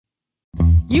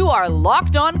You are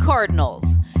Locked On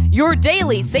Cardinals, your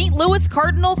daily St. Louis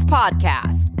Cardinals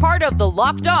podcast, part of the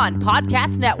Locked On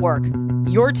Podcast Network,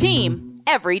 your team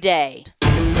every day.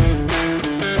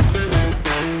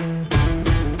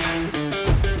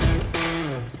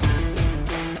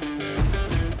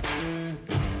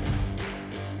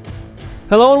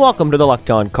 Hello and welcome to the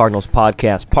Locked On Cardinals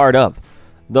podcast, part of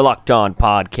the Locked On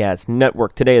Podcast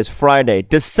Network. Today is Friday,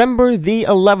 December the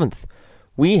 11th.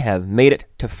 We have made it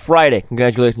to Friday.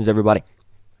 Congratulations, everybody.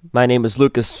 My name is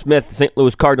Lucas Smith, St.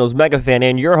 Louis Cardinals mega fan,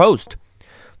 and your host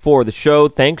for the show.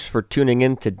 Thanks for tuning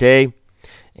in today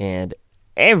and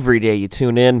every day you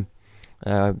tune in.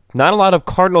 Not a lot of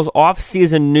Cardinals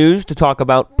off-season news to talk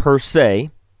about per se,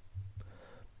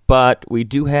 but we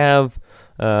do have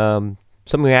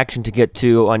some reaction to get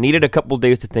to. I needed a couple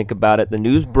days to think about it. The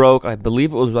news broke, I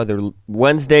believe it was either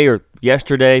Wednesday or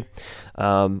yesterday.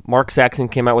 Mark Saxon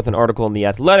came out with an article in The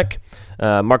Athletic.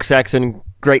 Mark Saxon,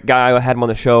 great guy. I had him on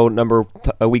the show a number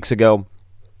of weeks ago.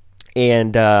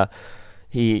 And great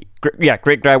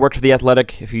guy, works for The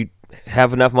Athletic. If you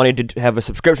have enough money to have a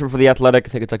subscription for The Athletic, I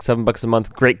think it's like $7 a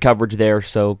month. Great coverage there.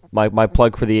 So my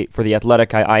plug for the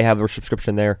Athletic, I have a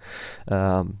subscription there.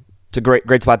 It's a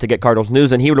great spot to get Cardinals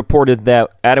news, and he reported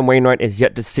that Adam Wainwright is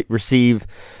yet to receive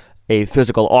a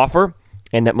physical offer,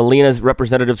 and that Molina's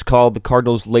representatives called the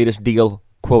Cardinals' latest deal,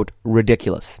 quote,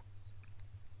 ridiculous.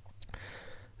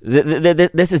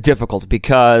 This is difficult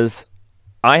because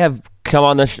I have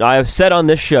said on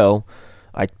this show,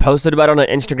 I posted about it on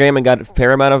Instagram and got a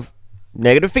fair amount of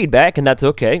negative feedback, and that's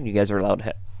okay. You guys are allowed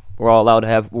to we're all allowed to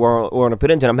have we're on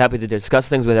opinions, and I'm happy to discuss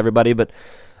things with everybody, but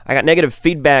I got negative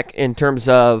feedback in terms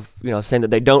of, saying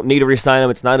that they don't need to re-sign him.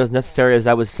 It's not as necessary as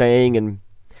I was saying. And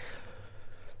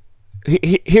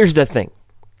here's the thing.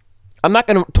 I'm not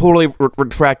going to totally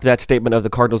retract that statement of the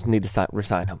Cardinals need to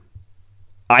re-sign him.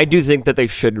 I do think that they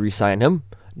should re-sign him.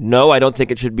 No, I don't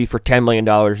think it should be for $10 million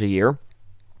a year.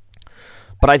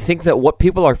 But I think that what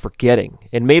people are forgetting,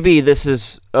 and maybe this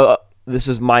is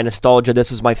my nostalgia,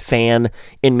 this is my fan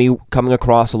in me coming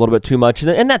across a little bit too much,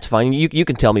 and that's fine. You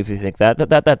can tell me if you think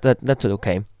that's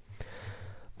okay.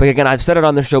 But again, I've said it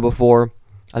on this show before.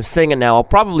 I'm saying it now. I'll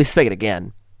probably say it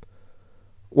again.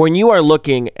 When you are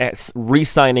looking at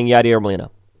re-signing Yadier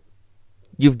Molina,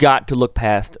 you've got to look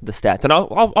past the stats, and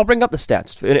I'll bring up the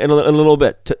stats in a little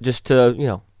bit,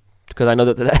 because I know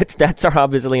that the stats are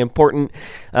obviously important,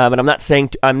 and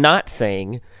I'm not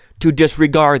saying to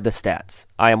disregard the stats.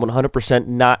 I am 100%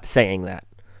 not saying that.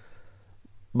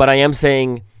 But I am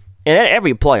saying, and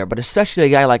every player, but especially a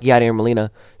guy like Yadier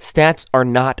Molina, stats are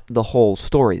not the whole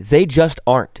story. They just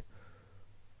aren't.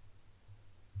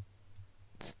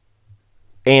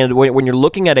 And when you're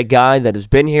looking at a guy that has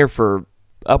been here for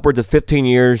upwards of 15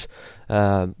 years,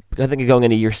 I think he's going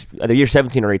into either year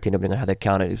 17 or 18, depending on how they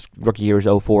count it. His rookie year is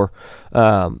 04.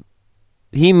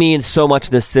 He means so much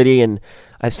to this city, and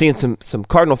I've seen some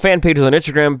Cardinal fan pages on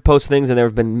Instagram post things, and there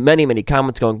have been many, many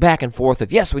comments going back and forth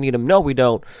of, yes, we need him, no, we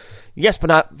don't. Yes, but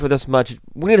not for this much.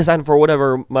 We need to sign him for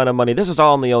whatever amount of money. This is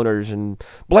all on the owners, and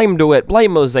blame DeWitt,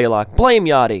 blame Mozeliak, blame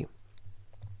Yachty.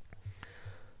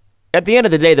 At the end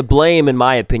of the day, the blame, in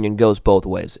my opinion, goes both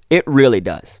ways. It really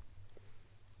does.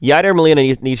 Yadier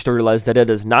Molina needs to realize that it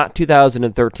is not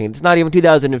 2013. It's not even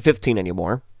 2015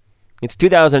 anymore. It's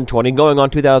 2020, going on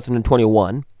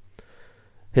 2021.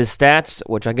 His stats,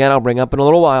 which again I'll bring up in a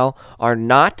little while, are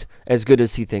not as good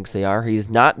as he thinks they are. He's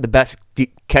not the best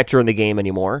catcher in the game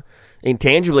anymore.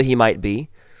 Intangibly, he might be.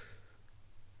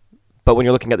 But when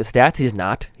you're looking at the stats, he's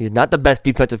not. He's not the best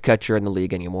defensive catcher in the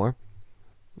league anymore.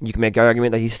 You can make an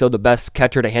argument that he's still the best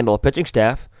catcher to handle a pitching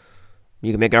staff.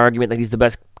 You can make an argument that he's the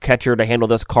best catcher to handle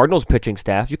this Cardinals pitching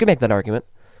staff. You can make that argument.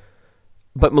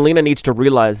 But Molina needs to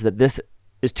realize that this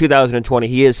is 2020.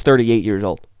 He is 38 years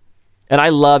old. And I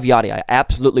love Yachty. I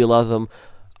absolutely love him.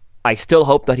 I still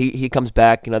hope that he comes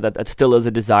back. That still is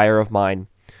a desire of mine.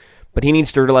 But he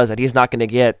needs to realize that he's not going to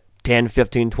get $10,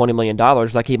 $15, $20 million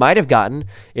like he might have gotten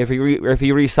if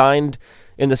he re-signed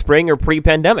in the spring or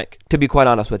pre-pandemic, to be quite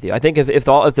honest with you. I think if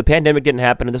the pandemic didn't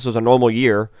happen and this was a normal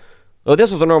year,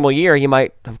 he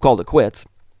might have called it quits.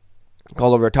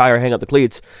 Call it retire, hang up the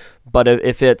cleats. But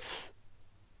if it's,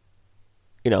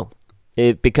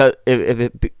 because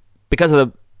of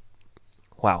the,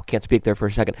 wow, can't speak there for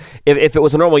a second. If it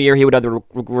was a normal year, he would either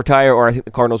retire, or I think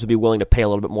the Cardinals would be willing to pay a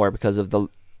little bit more because of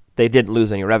they didn't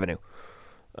lose any revenue.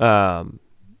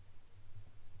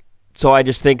 So I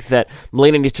just think that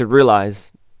Molina needs to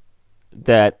realize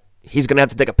that he's going to have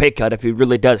to take a pay cut if he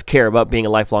really does care about being a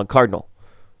lifelong Cardinal.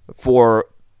 For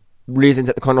reasons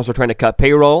that the Cardinals are trying to cut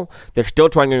payroll, they're still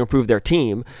trying to improve their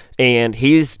team, and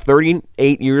he's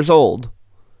 38 years old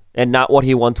and not what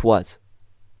he once was.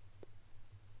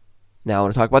 Now I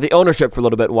want to talk about the ownership for a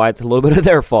little bit, why it's a little bit of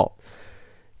their fault.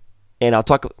 And I'll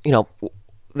talk,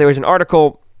 there was an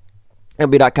article,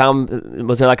 MLB.com,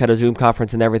 Mozeliak had a Zoom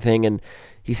conference and everything, and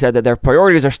he said that their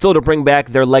priorities are still to bring back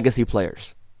their legacy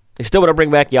players. They still want to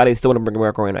bring back Yadi, they still want to bring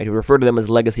back Wainwright. He referred to them as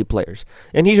legacy players.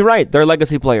 And he's right, they're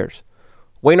legacy players.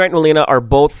 Wainwright and Molina are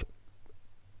both,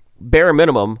 bare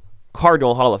minimum,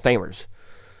 Cardinal Hall of Famers.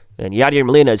 And Yadier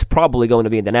Molina is probably going to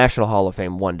be in the National Hall of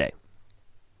Fame one day.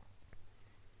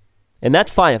 And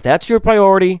that's fine. If that's your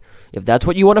priority, if that's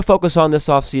what you want to focus on this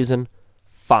offseason,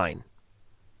 fine.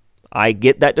 I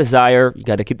get that desire. You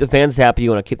got to keep the fans happy.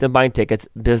 You want to keep them buying tickets,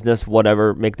 business,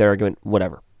 whatever, make their argument,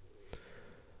 whatever.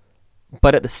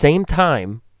 But at the same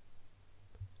time,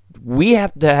 we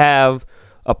have to have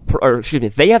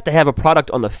they have to have a product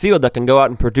on the field that can go out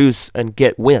and produce and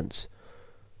get wins.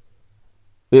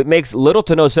 It makes little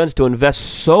to no sense to invest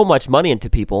so much money into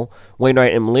people,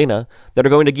 Wainwright and Molina, that are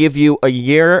going to give you a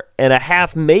year and a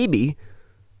half maybe,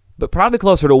 but probably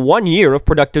closer to 1 year of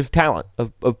productive talent,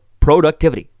 of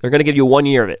productivity. They're going to give you 1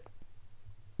 year of it.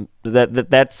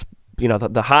 That's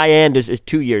the high end is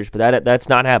 2 years, but that's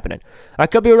not happening. I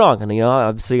could be wrong, and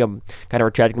obviously I'm kind of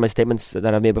retracting my statements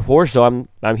that I've made before. So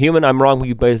I'm human. I'm wrong.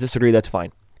 You guys disagree. That's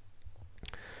fine.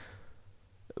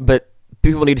 But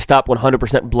people need to stop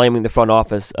 100% blaming the front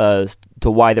office as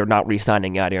to why they're not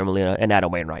re-signing Yadier Molina and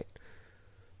Adam Wainwright.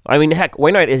 I mean, heck,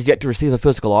 Wainwright is yet to receive a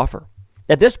physical offer.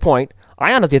 At this point,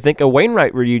 I honestly think a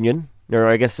Wainwright reunion, or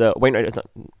I guess Wainwright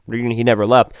reunion, he never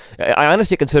left. I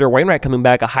honestly consider Wainwright coming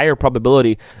back a higher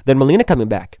probability than Molina coming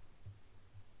back.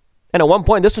 And at one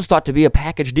point, this was thought to be a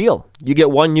package deal. You get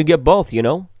one, you get both,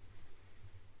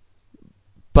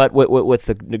 But with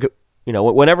the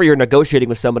whenever you're negotiating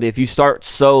with somebody, if you start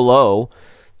so low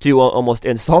to almost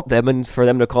insult them and for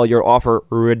them to call your offer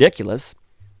ridiculous,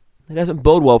 it doesn't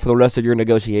bode well for the rest of your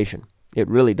negotiation. It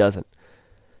really doesn't.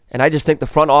 And I just think the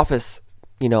front office,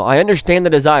 I understand the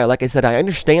desire. Like I said, I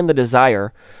understand the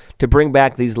desire to bring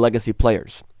back these legacy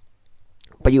players.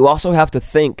 But you also have to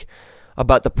think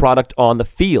about the product on the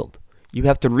field. You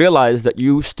have to realize that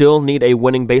you still need a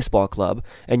winning baseball club,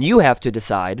 and you have to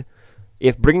decide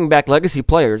if bringing back legacy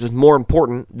players is more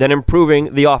important than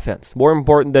improving the offense, more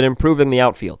important than improving the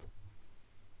outfield.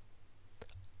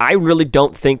 I really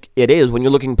don't think it is when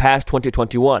you're looking past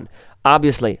 2021.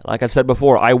 Obviously, like I've said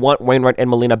before, I want Wainwright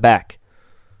and Molina back.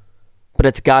 But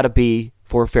it's got to be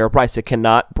for a fair price. It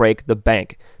cannot break the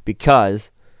bank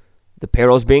because the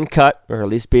payroll's being cut, or at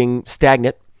least being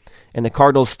stagnant, and the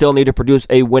Cardinals still need to produce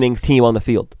a winning team on the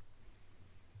field.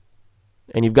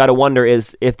 And you've got to wonder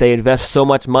is if they invest so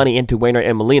much money into Wainwright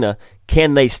and Molina,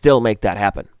 can they still make that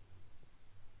happen?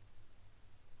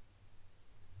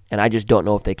 And I just don't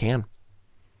know if they can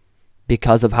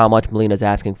because of how much Molina's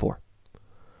asking for.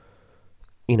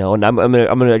 And I'm going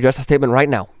to address the statement right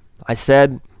now. I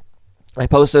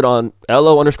posted on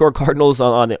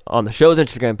LO_Cardinals on the show's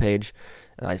Instagram page,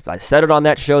 and I said it on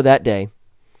that show that day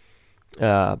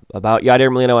about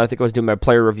Yadier Molina. I think I was doing my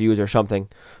player reviews or something.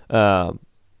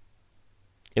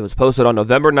 It was posted on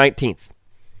November 19th.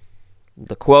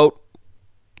 The quote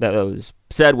that was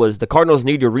said was, the Cardinals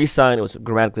need to re-sign. It was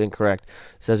grammatically incorrect.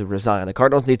 It says resign. The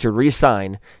Cardinals need to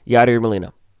re-sign Yadier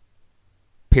Molina.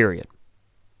 Period.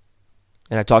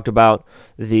 And I talked about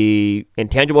the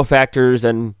intangible factors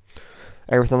and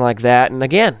everything like that. And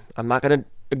again, I'm not going to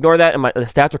ignore that. And the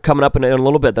stats are coming up in a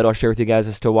little bit that I'll share with you guys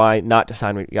as to why not to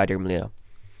sign Yadier Molina.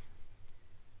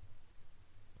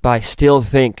 But I still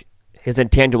think his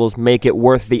intangibles make it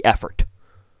worth the effort.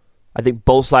 I think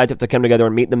both sides have to come together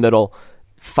and meet in the middle.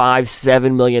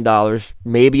 $5-7 million,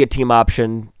 maybe a team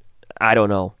option. I don't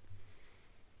know.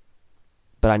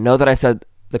 But I know that I said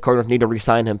the Cardinals need to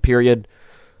re-sign him, period.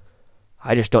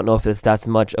 I just don't know if it's that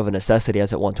much of a necessity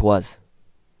as it once was.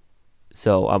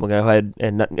 So I'm going to go ahead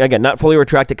and, again, not fully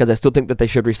retract it because I still think that they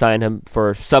should re-sign him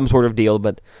for some sort of deal,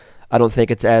 but I don't think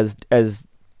it's as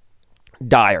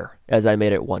dire as I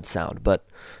made it once sound. But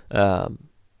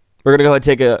we're going to go ahead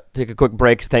and take a quick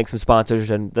break, thank some sponsors,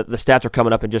 and the stats are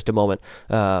coming up in just a moment.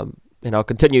 And I'll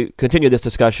continue this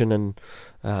discussion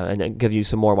and give you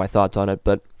some more of my thoughts on it.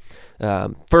 But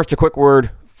first, a quick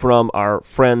word from our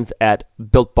friends at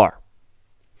Built Bar.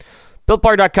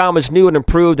 BuiltBar.com is new and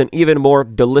improved and even more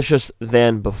delicious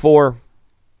than before.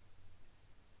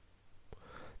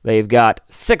 They've got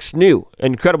 6 new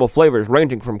incredible flavors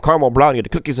ranging from caramel brownie to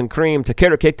cookies and cream to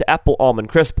carrot cake to apple almond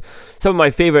crisp. Some of my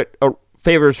favorite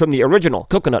flavors from the original: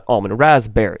 coconut almond,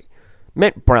 raspberry,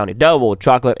 mint brownie, double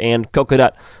chocolate, and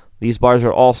coconut. These bars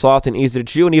are all soft and easy to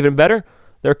chew, and even better,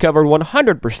 they're covered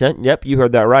 100%, yep, you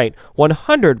heard that right,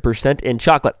 100% in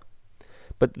chocolate.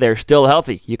 but they're still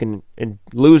healthy. You can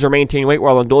lose or maintain weight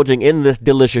while indulging in this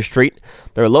delicious treat.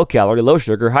 They're low calorie, low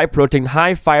sugar, high protein,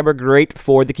 high fiber, great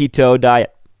for the keto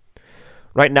diet.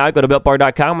 Right now, go to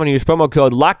BuiltBar.com and use promo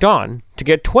code LOCKEDON to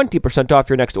get 20% off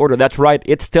your next order. That's right,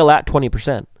 it's still at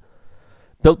 20%.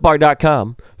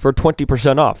 BuiltBar.com for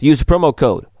 20% off. Use the promo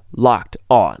code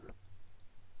LOCKEDON.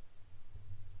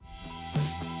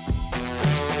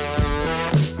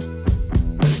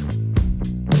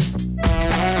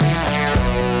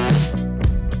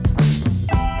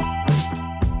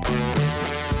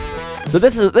 So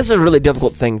this is a really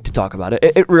difficult thing to talk about.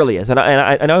 It really is. And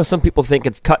I know some people think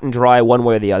it's cut and dry one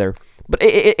way or the other, but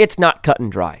it's not cut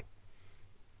and dry.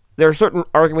 There are certain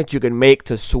arguments you can make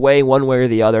to sway one way or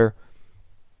the other.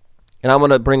 And I'm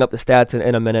going to bring up the stats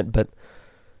in a minute, but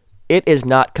it is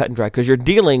not cut and dry because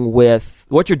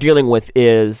what you're dealing with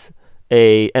is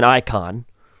an icon,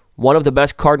 one of the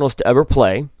best Cardinals to ever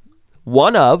play,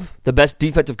 one of the best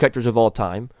defensive catchers of all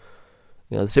time.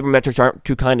 The sabermetrics aren't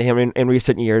too kind to him in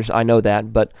recent years, I know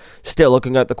that, but still,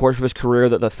 looking at the course of his career,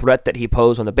 the threat that he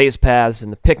posed on the base paths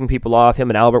and the picking people off, him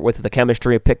and Albert with the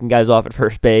chemistry of picking guys off at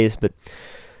first base, but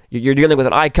you're dealing with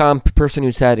an icon person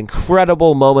who's had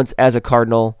incredible moments as a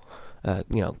Cardinal.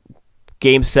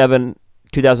 Game 7,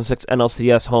 2006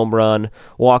 NLCS home run,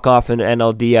 walk-off in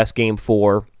NLDS Game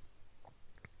 4.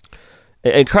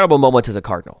 Incredible moments as a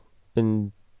Cardinal.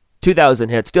 In 2,000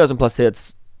 hits, 2,000-plus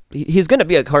hits. He's going to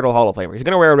be a Cardinal Hall of Famer. He's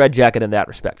going to wear a red jacket in that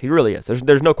respect. He really is.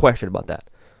 There's no question about that.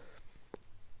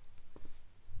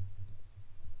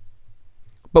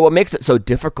 But what makes it so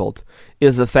difficult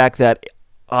is the fact that,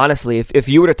 honestly, if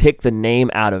you were to take the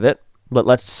name out of it,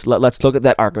 let's look at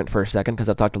that argument for a second, because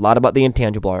I've talked a lot about the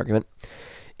intangible argument.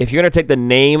 If you're going to take the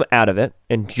name out of it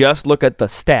and just look at the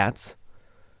stats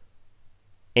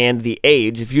and the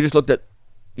age, if you just looked at,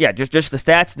 just the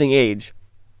stats and the age,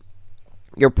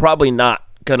 you're probably not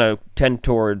going to tend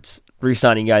towards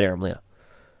re-signing Yadier Molina.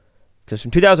 Because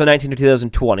from 2019 to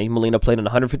 2020, Molina played in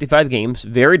 155 games,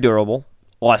 very durable,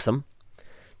 awesome.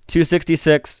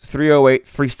 266, 308,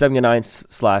 379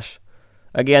 slash.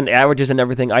 Again, averages and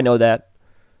everything, I know that.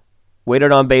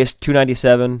 Weighted on base,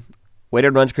 297.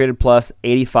 Weighted runs created plus,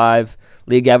 85.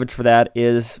 League average for that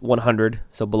is 100,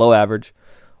 so below average.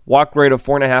 Walk rate of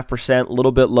 4.5%, a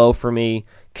little bit low for me.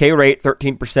 K rate,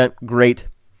 13%, great.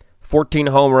 14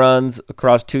 home runs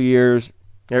across 2 years.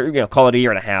 Call it a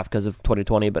year and a half because of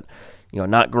 2020, but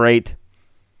not great.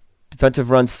 Defensive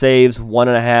run saves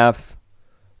 1.5,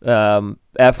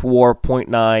 F-WAR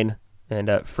 0.9,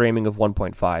 and framing of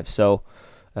 1.5. So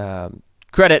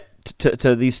credit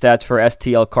to these stats for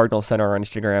STL Cardinal Center on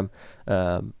Instagram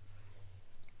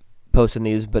posting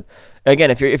these. But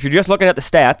again, if you're just looking at the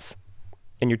stats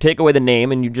and you take away the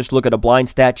name and you just look at a blind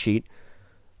stat sheet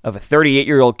of a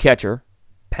 38-year-old catcher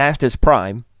past his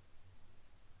prime,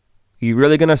 you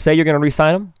really going to say you're going to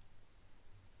re-sign him?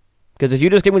 Because if you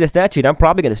just give me the stat sheet, I'm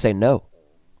probably going to say no.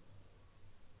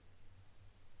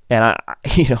 And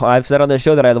I've said on this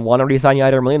show that I want to re-sign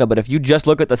Yadier Molina, but if you just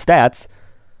look at the stats,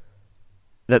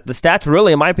 the stats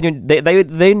really, in my opinion,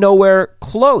 they nowhere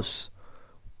close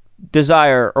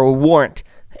desire or warrant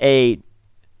a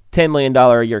 $10 million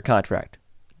a year contract,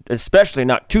 especially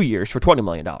not 2 years for $20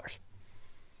 million.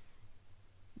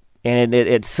 And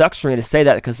it sucks for me to say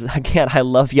that because, again, I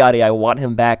love Yadi. I want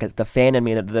him back. As the fan in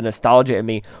me, the nostalgia in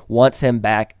me wants him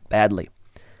back badly.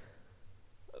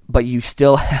 But you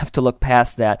still have to look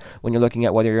past that when you're looking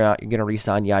at whether or not you're going to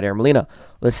re-sign Yadier Molina.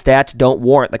 The stats don't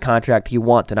warrant the contract he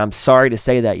wants, and I'm sorry to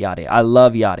say that, Yadi. I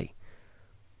love Yadi.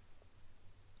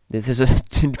 This is an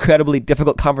incredibly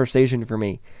difficult conversation for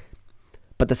me.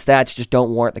 But the stats just don't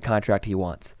warrant the contract he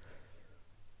wants.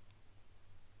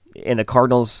 And the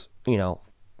Cardinals,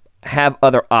 have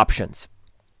other options.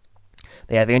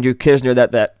 They have Andrew Knizner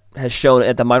that has shown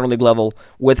at the minor league level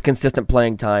with consistent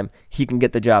playing time, he can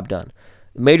get the job done.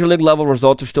 Major league level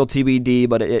results are still TBD,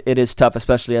 but it is tough,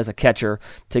 especially as a catcher,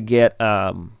 to get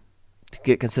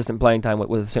consistent playing time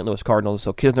with the St. Louis Cardinals.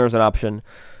 So Knizner is an option.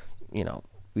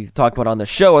 We've talked about on the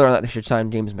show whether or not they should sign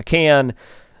James McCann.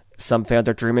 Some fans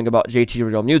are dreaming about JT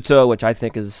Realmuto, which I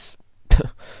think is,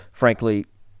 frankly,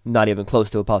 not even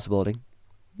close to a possibility.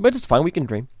 But it's fine, we can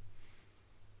dream.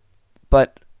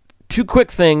 But 2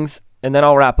 quick things, and then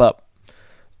I'll wrap up.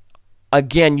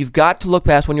 Again, you've got to look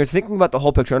past when you're thinking about the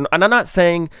whole picture. And I'm not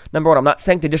saying, number one, I'm not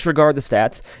saying to disregard the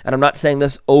stats, and I'm not saying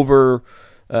this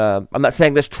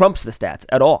trumps the stats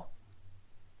at all.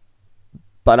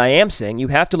 But I am saying you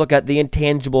have to look at the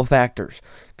intangible factors.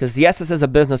 Because yes, this is a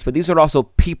business, but these are also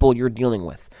people you're dealing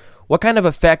with. What kind of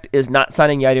effect is not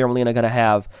signing Yadier Molina going to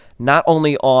have, not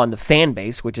only on the fan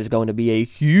base, which is going to be a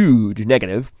huge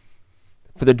negative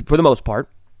for the most part,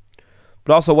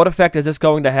 but also what effect is this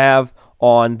going to have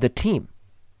on the team?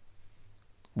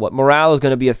 What morale is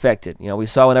going to be affected? We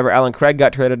saw whenever Allen Craig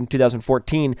got traded in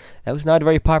 2014, that was not a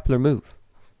very popular move.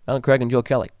 Allen Craig and Joe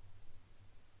Kelly.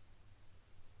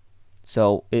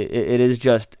 So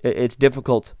it's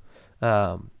difficult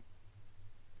to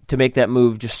make that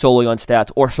move just solely on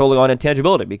stats or solely on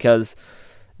intangibility because,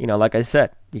 like I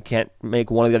said, you can't make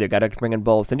one or the other. You got to bring in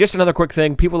both. And just another quick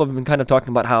thing, people have been kind of talking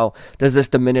about how does this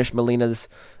diminish Molina's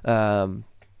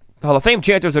Hall of Fame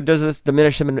chances, or does this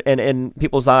diminish him in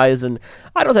people's eyes? And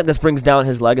I don't think this brings down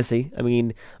his legacy. I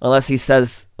mean, unless he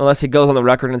goes on the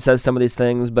record and says some of these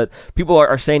things, but people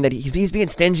are saying that he's being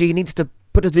stingy. He needs to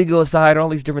put his ego aside and all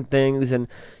these different things, and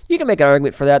you can make an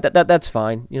argument for that. That's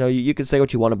fine. You can say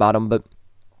what you want about him, but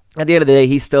at the end of the day,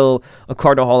 he's still a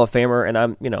Cardinal Hall of Famer, and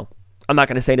I'm not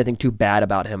going to say anything too bad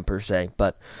about him per se,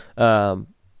 but.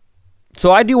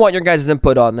 So I do want your guys'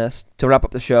 input on this to wrap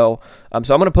up the show.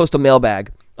 So I'm going to post a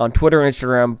mailbag on Twitter and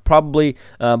Instagram, probably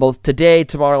both today,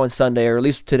 tomorrow, and Sunday, or at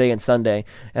least today and Sunday.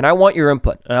 And I want your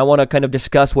input, and I want to kind of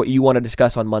discuss what you want to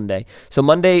discuss on Monday. So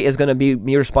Monday is going to be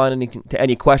me responding to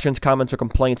any questions, comments, or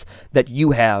complaints that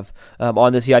you have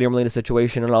on this Yadier Molina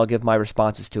situation, and I'll give my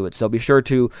responses to it. So be sure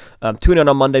to tune in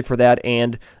on Monday for that,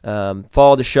 and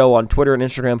follow the show on Twitter and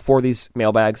Instagram for these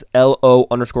mailbags,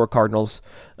 LO_Cardinals.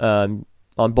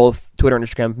 On both Twitter and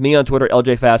Instagram. Me on Twitter,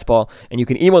 LJ Fastball. And you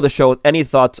can email the show with any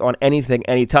thoughts on anything,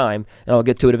 anytime, and I'll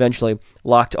get to it eventually,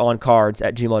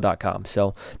 lockedoncards@gmail.com.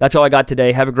 So that's all I got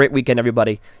today. Have a great weekend,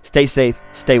 everybody. Stay safe.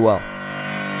 Stay well.